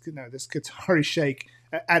this Qatari Sheikh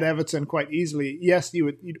at Everton quite easily. Yes,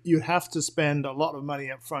 you'd have to spend a lot of money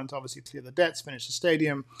up front, obviously, to clear the debts, finish the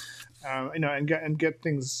stadium, and get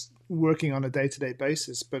things working on a day-to-day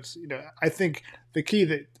basis. But I think the key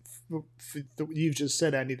that you've just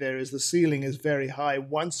said, Andy, there is the ceiling is very high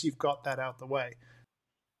once you've got that out the way.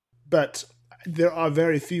 But there are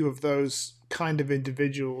very few of those kind of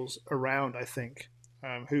individuals around, I think,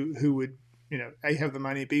 who would A, have the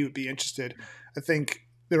money, B, would be interested. I think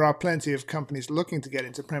there are plenty of companies looking to get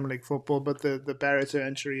into Premier League football, but the barrier to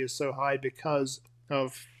entry is so high because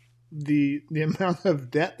of the amount of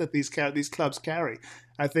debt that these clubs carry.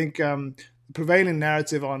 I think the prevailing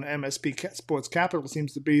narrative on MSP Sports Capital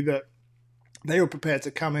seems to be that they were prepared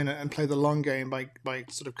to come in and play the long game by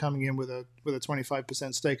sort of coming in with a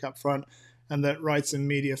 25% stake up front, and that rights and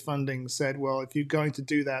media funding said, well, if you're going to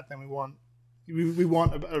do that, then we want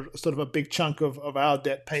a sort of a big chunk of our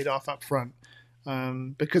debt paid off up front,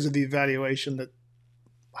 because of the evaluation that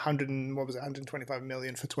 125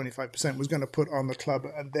 million for 25% was going to put on the club,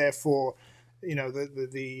 and therefore,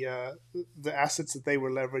 the assets that they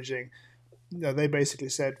were leveraging, they basically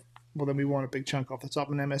said, well, then we want a big chunk off the top,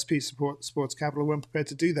 and MSP Sports Capital weren't prepared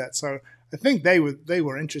to do that. So I think they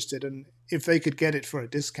were interested, and if they could get it for a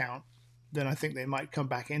discount, then I think they might come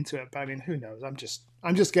back into it. But I mean, who knows? I'm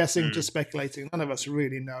just guessing, just speculating. None of us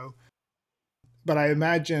really know. But I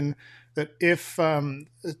imagine that if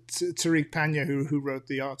Tariq Panya, who wrote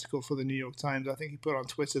the article for the New York Times, I think he put on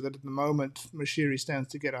Twitter that at the moment Moshiri stands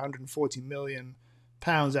to get £140 million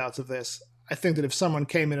out of this. I think that if someone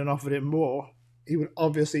came in and offered him more, he would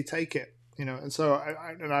obviously take it. And so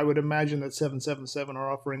I would imagine that 777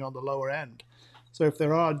 are offering on the lower end. So if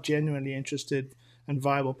there are genuinely interested and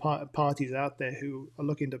viable parties out there who are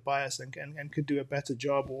looking to buy us and could do a better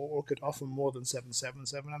job or could offer more than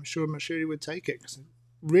 777, I'm sure Moshiri would take it. Because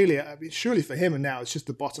really, I mean, surely for him and now it's just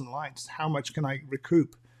the bottom line. Just how much can I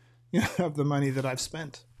recoup of the money that I've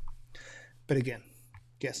spent? But again,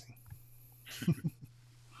 guessing.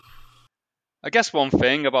 I guess one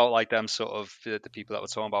thing about like them sort of the people that were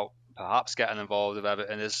talking about perhaps getting involved with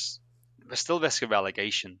Everton is there's still risk of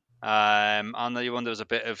relegation. And you wonder there's a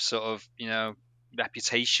bit of sort of,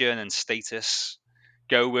 reputation and status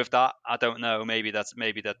go with that. I don't know. Maybe that's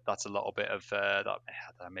a little bit of that.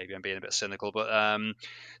 Maybe I'm being a bit cynical, but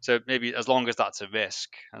so maybe as long as that's a risk,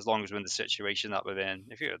 as long as we're in the situation that we're in,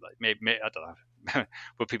 if you're like maybe I don't know,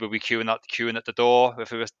 would people be queuing at the door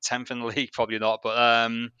if we were 10th in the league? Probably not. But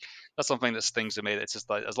that's something that stings to me. It's just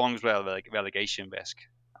like as long as we're at relegation risk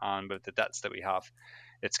and with the debts that we have,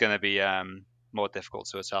 it's going to be more difficult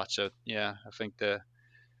to attach. So yeah, I think the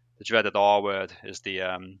dreaded R word is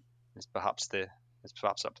perhaps that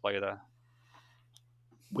play there.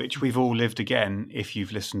 Which we've all lived again if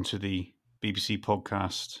you've listened to the BBC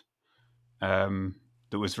podcast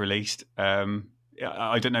that was released.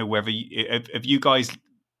 I don't know whether if you guys.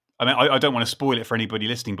 I mean, I don't want to spoil it for anybody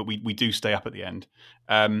listening, but we do stay up at the end.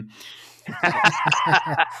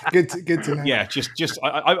 Good to know. Yeah, just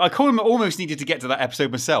I almost needed to get to that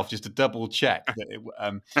episode myself just to double check.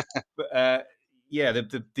 But yeah,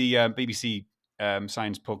 the BBC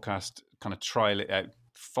Sounds podcast kind of trial it out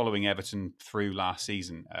following Everton through last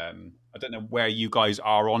season. I don't know where you guys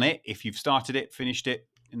are on it. If you've started it, finished it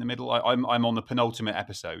in the middle. I'm on the penultimate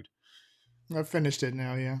episode. I've finished it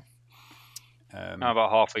now. Yeah. I'm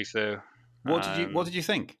about halfway through. What did you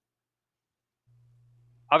think?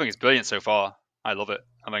 I think it's brilliant so far. I love it.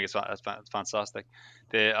 I think it's fantastic.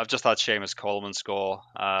 I've just had Seamus Coleman score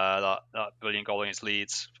that brilliant goal against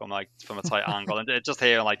Leeds from a tight angle, and just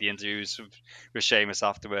hearing like the interviews with Seamus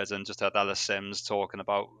afterwards, and just had Ellis Sims talking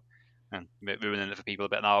about and ruining it for people a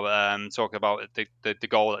bit now, talking about the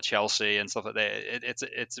goal at Chelsea and stuff like that.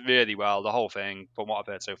 It's really well, the whole thing from what I've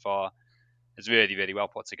heard so far. It's really, really well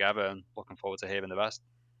put together, and looking forward to hearing the rest.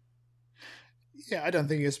 Yeah, I don't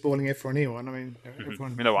think you're spoiling it for anyone. I mean,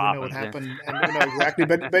 everyone we know what happened, and we know exactly.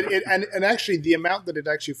 But and actually, the amount that it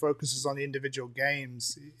actually focuses on the individual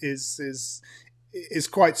games is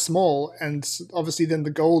quite small. And obviously, then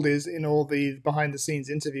the gold is in all the behind the scenes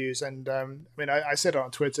interviews. And I mean, I said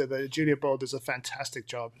on Twitter that Julia Bold does a fantastic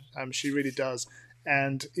job. She really does.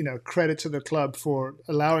 And credit to the club for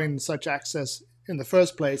allowing such access in the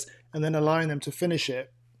first place, and then allowing them to finish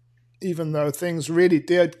it, even though things really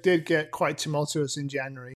did get quite tumultuous in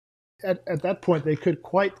January. At that point, they could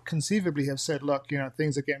quite conceivably have said, look,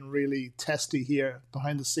 things are getting really testy here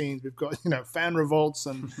behind the scenes. We've got, fan revolts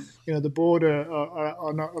and, the board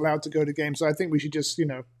are not allowed to go to games. So I think we should just,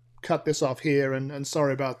 cut this off here and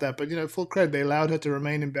sorry about that. But, full credit, they allowed her to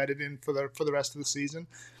remain embedded in for the rest of the season.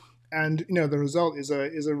 And, the result is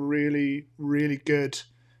a really, really good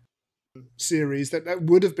series that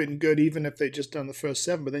would have been good even if they just done the first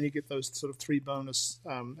 7, but then you get those sort of 3 bonus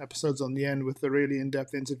episodes on the end with the really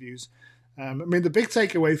in-depth interviews. I mean, the big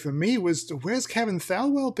takeaway for me was, where's Kevin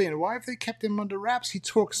Thelwell been? Why have they kept him under wraps? He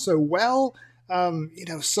talks so well,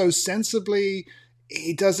 so sensibly.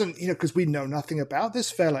 He doesn't, because we know nothing about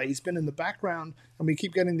this fella. He's been in the background, and we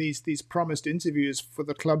keep getting these promised interviews for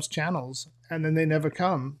the club's channels, and then they never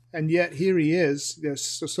come. And yet here he is. There's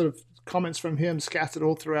sort of comments from him scattered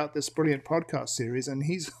all throughout this brilliant podcast series, and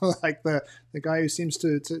he's like the guy who seems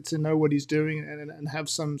to know what he's doing and have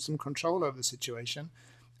some control over the situation.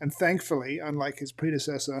 And thankfully, unlike his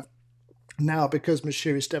predecessor, now because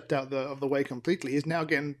Moshiri stepped out of the way completely, he's now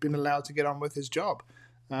been allowed to get on with his job.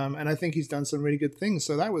 And I think he's done some really good things.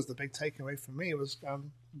 So that was the big takeaway for me. Was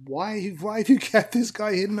why have you kept this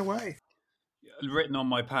guy hidden away? Written on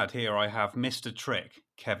my pad here, I have Mr. Trick,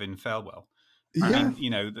 Kevin Thelwell. Yeah.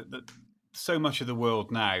 And, so much of the world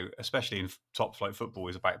now, especially in top flight football,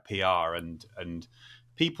 is about PR and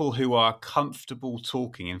people who are comfortable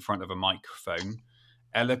talking in front of a microphone,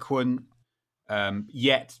 eloquent,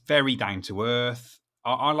 yet very down to earth,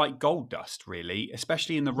 are like gold dust, really,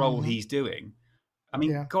 especially in the role he's doing. I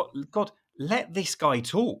mean, God, let this guy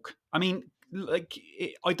talk. I mean,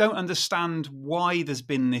 I don't understand why there's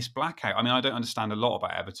been this blackout. I mean, I don't understand a lot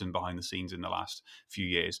about Everton behind the scenes in the last few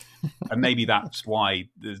years, and maybe that's why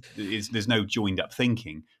there's no joined up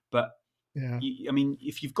thinking. But I mean,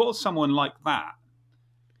 if you've got someone like that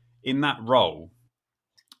in that role,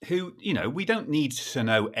 who we don't need to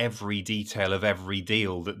know every detail of every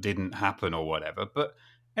deal that didn't happen or whatever, but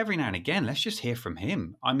every now and again, let's just hear from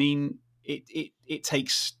him. I mean, it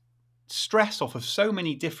takes stress off of so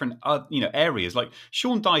many different areas. Like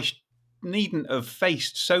Sean Dyche needn't have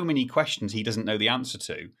faced so many questions he doesn't know the answer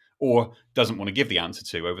to or doesn't want to give the answer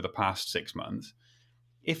to over the past 6 months.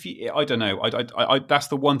 I don't know, I that's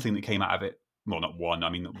the one thing that came out of it. Well, not one. I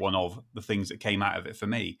mean, one of the things that came out of it for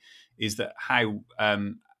me is that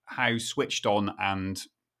how switched on and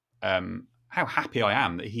how happy I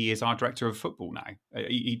am that he is our director of football now.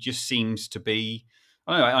 He just seems to be.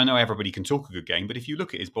 I know everybody can talk a good game, but if you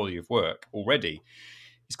look at his body of work already,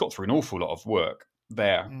 he's got through an awful lot of work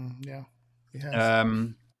there. Yeah, he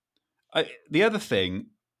has. The other thing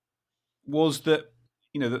was that,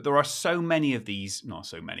 that there are so many of these, not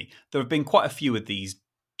so many, there have been quite a few of these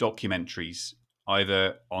documentaries,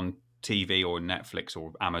 either on TV or Netflix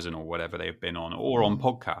or Amazon or whatever they've been on, or on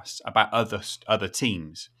podcasts about other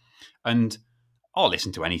teams. And I'll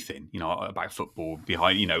listen to anything, about football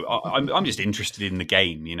behind, I'm just interested in the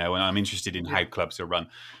game, and I'm interested in how clubs are run.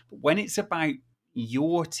 But when it's about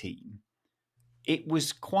your team, it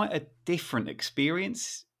was quite a different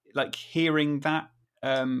experience, like hearing that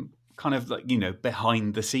kind of like,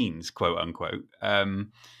 behind the scenes, quote unquote.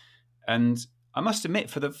 And I must admit,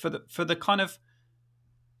 for the kind of,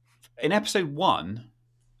 in episode 1,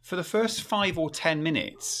 for the first 5 or 10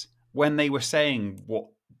 minutes, when they were saying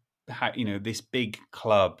this big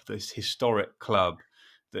club, this historic club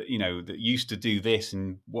that, that used to do this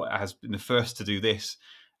and what has been the first to do this,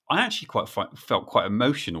 I actually felt quite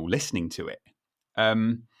emotional listening to it.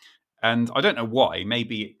 And I don't know why,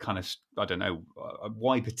 maybe it kind of, I don't know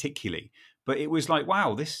why particularly, but it was like,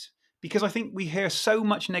 wow, because I think we hear so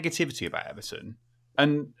much negativity about Everton,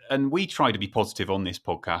 and we try to be positive on this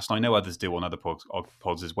podcast. I know others do on other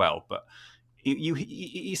pods as well, but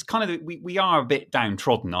it's kind of, we are a bit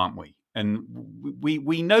downtrodden, aren't we? And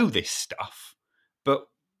we know this stuff, but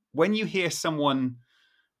when you hear someone,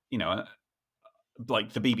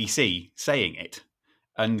 like the BBC saying it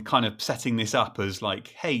and kind of setting this up as like,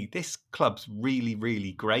 hey, this club's really,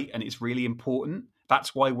 really great and it's really important.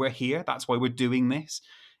 That's why we're here. That's why we're doing this.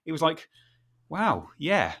 It was like, wow,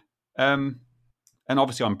 yeah. And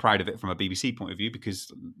obviously I'm proud of it from a BBC point of view,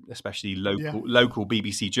 because especially local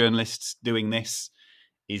BBC journalists doing this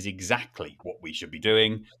is exactly what we should be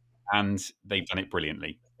doing. And they've done it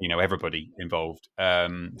brilliantly, everybody involved.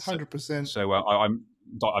 100%. So I'm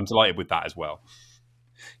delighted with that as well.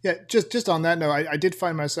 Yeah, just on that note, I did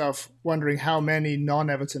find myself wondering how many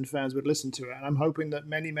non-Everton fans would listen to it, and I'm hoping that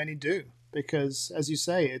many do, because as you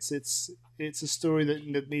say, it's a story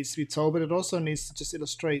that needs to be told, but it also needs to just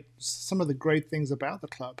illustrate some of the great things about the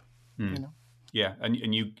club. Yeah, and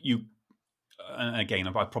you and again,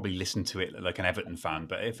 I'd probably listen to it like an Everton fan,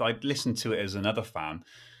 but if I'd listened to it as another fan,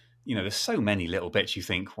 there's so many little bits you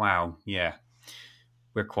think, wow, yeah,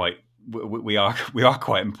 we are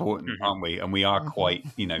quite important, aren't we? And we are quite,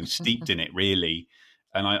 steeped in it, really.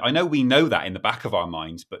 And I know we know that in the back of our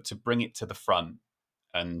minds, but to bring it to the front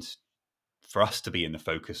and for us to be in the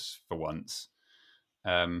focus for once,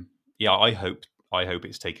 I hope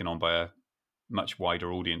it's taken on by a much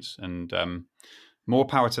wider audience, and more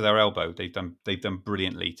power to their elbow. They've done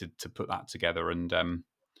brilliantly to put that together, and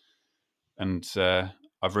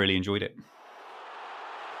I've really enjoyed it.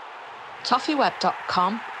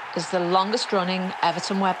 ToffeeWeb.com is the longest running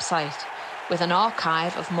Everton website with an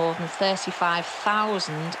archive of more than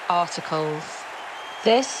 35,000 articles.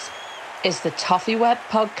 This is the Toffee Web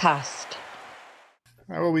Podcast.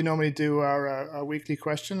 Well, we normally do our weekly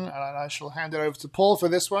question, and I shall hand it over to Paul for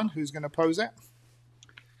this one, who's going to pose it.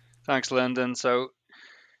 Thanks, Lyndon. So,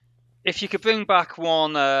 if you could bring back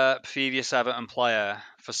one previous Everton player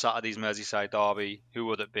for Saturday's Merseyside derby, who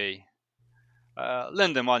would it be?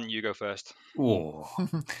 Lyndon, why don't you go first? Oh.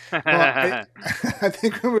 Well, I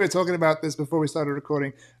think when we were talking about this before we started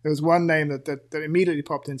recording, there was one name that immediately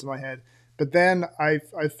popped into my head. But then I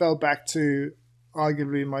fell back to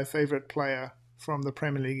arguably my favourite player from the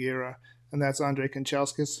Premier League era, and that's Andre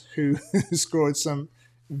Kanchelskis, who scored some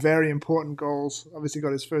very important goals. Obviously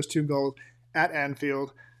got his first 2 goals at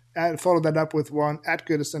Anfield, and followed that up with one at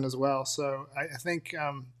Goodison as well. So I think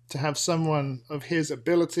to have someone of his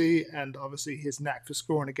ability and obviously his knack for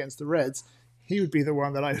scoring against the Reds, he would be the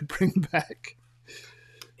one that I would bring back.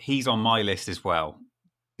 He's on my list as well.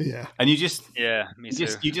 Yeah. And you just me too.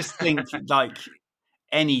 You just think like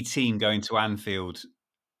any team going to Anfield,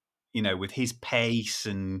 with his pace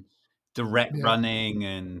and direct running,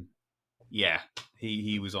 and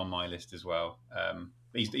he was on my list as well.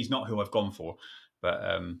 He's not who I've gone for,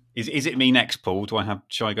 but is it me next, Paul?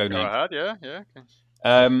 Shall I go next? Go ahead, yeah.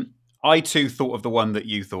 Okay. I too thought of the one that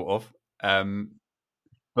you thought of,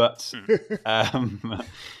 but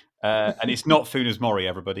and it's not Funes Mori,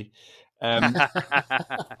 everybody.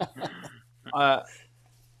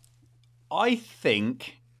 I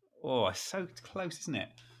think, it's so close, isn't it?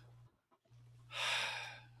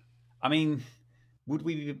 I mean, would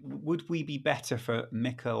we be better for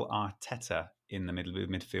Mikel Arteta in the middle of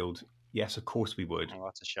midfield? Yes, of course we would. Oh,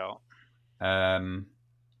 that's a shout.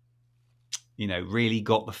 Really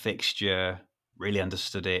got the fixture, really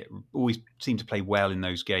understood it. Always seemed to play well in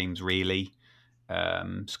those games. Really,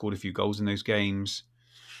 scored a few goals in those games.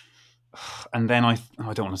 And then I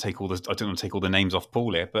don't want to take all the names off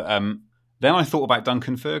Paul here, but then I thought about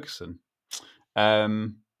Duncan Ferguson,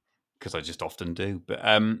 because I just often do. But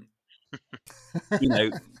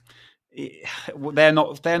they're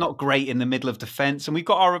not great in the middle of defence, and we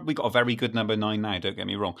got a very good number 9 now. Don't get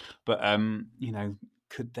me wrong, but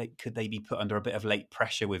could they be put under a bit of late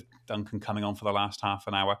pressure with Duncan coming on for the last half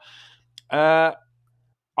an hour?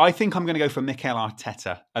 I think I'm going to go for Mikel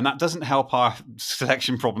Arteta, and that doesn't help our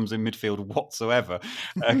selection problems in midfield whatsoever.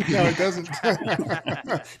 No, it doesn't.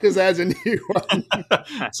 Just adds a new one.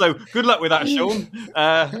 So good luck with that, Sean.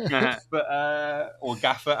 Or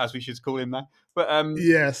Gaffer, as we should call him now. But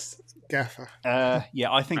yes, Gaffer.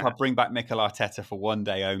 I think I'll bring back Mikel Arteta for one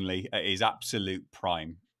day only at his absolute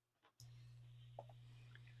prime.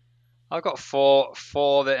 I've got four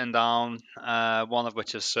written down, one of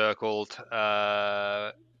which is circled,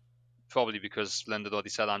 probably because Lyndon already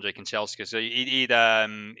said Andrzej Kanchelskis. So he'd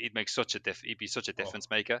make he'd be such a difference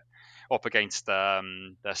maker up against their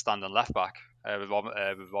standing left back with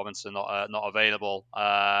Robinson not available.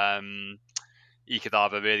 He could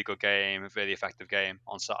have a really good game, a really effective game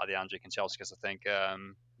on Saturday. Andrzej Kanchelskis, I think.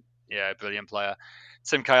 Brilliant player.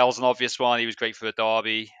 Tim Cahill's an obvious one. He was great for the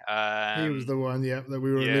derby. He was the one, that we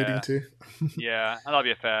were alluding to. Yeah, and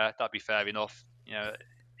that'd be fair enough.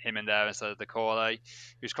 Him in there instead of Decore. He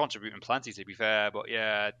was contributing plenty, to be fair. But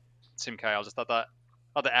yeah, Tim Cahill just had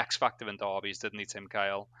the X factor in derbies, didn't he? Tim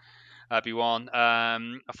Cahill. That'd be one. I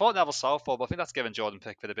thought Neville Southall, but I think that's given Jordan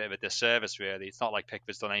Pickford a bit of a disservice, really. It's not like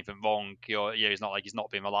Pickford's done anything wrong. He's not like he's not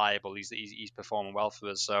been reliable. He's performing well for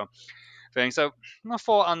us. So I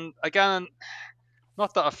thought, and again,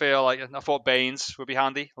 not that I thought Baines would be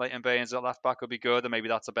handy. Leighton Baines at left back would be good, and maybe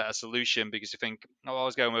that's a better solution because you think, what I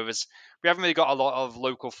was going with is we haven't really got a lot of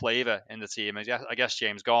local flavour in the team. I guess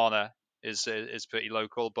James Garner is pretty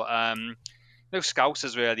local, but no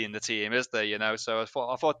Scousers really in the team, is there? So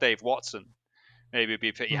I thought Dave Watson maybe would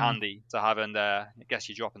be pretty handy to have in there. I guess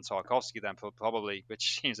you're dropping Tarkowski then probably,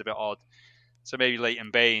 which seems a bit odd. So maybe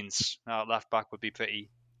Leighton Baines at left back would be pretty.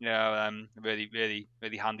 Really, really,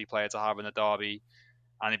 really handy player to have in a derby,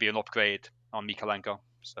 and it'd be an upgrade on Mykolenko.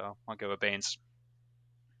 So I'll go with Baines.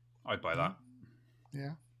 I'd buy that.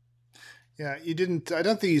 Yeah. You didn't. I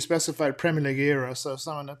don't think you specified Premier League era, so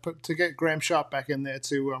someone to get Graham Sharp back in there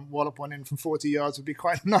to wallop one in from 40 yards would be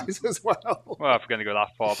quite nice as well. Well, if we're going to go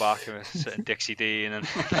that far back, we're sitting Dixie Dean and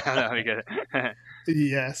we get it.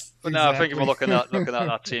 Yes, but no, I think if we're looking at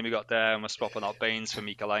that team we got there, and we're swapping out Baines for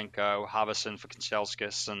Mykolenko, Harrison for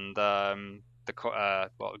Kanchelskis, and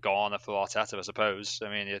Garner for Arteta, I suppose. I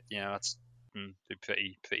mean, that's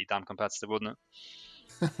pretty damn competitive, wouldn't it?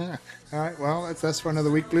 All right, well, that's for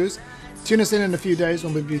another week, Blues. Tune us in a few days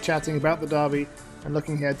when we'll be chatting about the derby and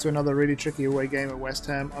looking ahead to another really tricky away game at West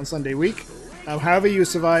Ham on Sunday week. However you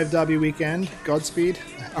survive derby weekend, Godspeed,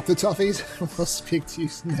 up the Toffees. We'll speak to you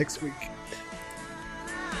next week.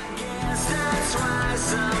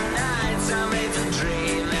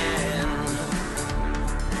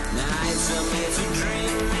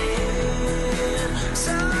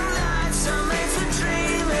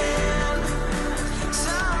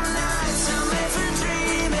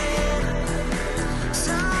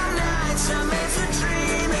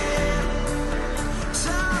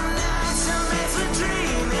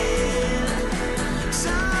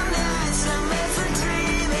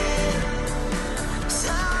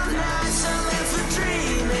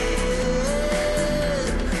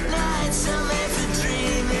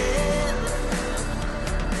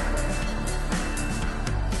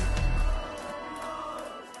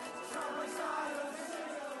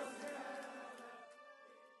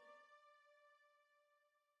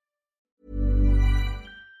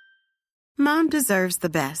 Mom deserves the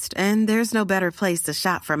best, and there's no better place to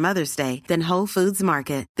shop for Mother's Day than Whole Foods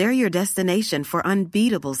Market. They're your destination for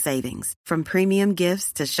unbeatable savings, from premium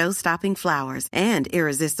gifts to show-stopping flowers and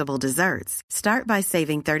irresistible desserts. Start by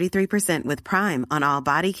saving 33% with Prime on all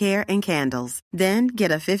body care and candles. Then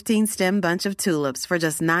get a 15-stem bunch of tulips for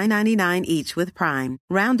just $9.99 each with Prime.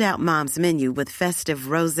 Round out Mom's menu with festive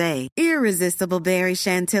rosé, irresistible berry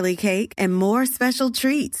chantilly cake, and more special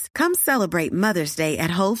treats. Come celebrate Mother's Day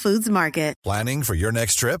at Whole Foods Market. Planning for your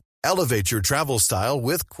next trip? Elevate your travel style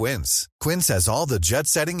with Quince. Quince has all the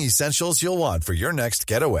jet-setting essentials you'll want for your next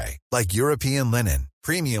getaway, like European linen,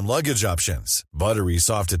 premium luggage options, buttery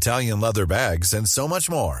soft Italian leather bags, and so much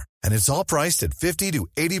more. And it's all priced at 50 to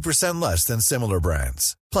 80% less than similar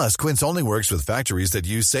brands. Plus, Quince only works with factories that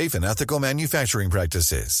use safe and ethical manufacturing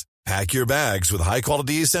practices. Pack your bags with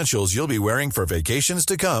high-quality essentials you'll be wearing for vacations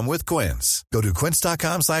to come with Quince. Go to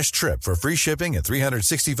quince.com/trip for free shipping and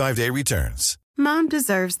 365-day returns. Mom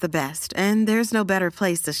deserves the best, and there's no better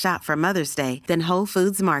place to shop for Mother's Day than Whole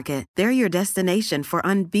Foods Market. They're your destination for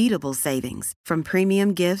unbeatable savings, from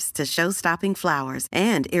premium gifts to show-stopping flowers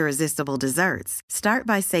and irresistible desserts. Start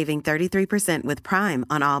by saving 33% with Prime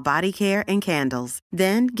on all body care and candles.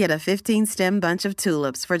 Then get a 15-stem bunch of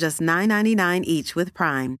tulips for just $9.99 each with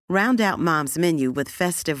Prime. Round out Mom's menu with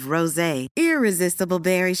festive rosé, irresistible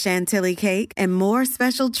berry chantilly cake, and more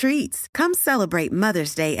special treats. Come celebrate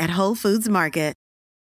Mother's Day at Whole Foods Market.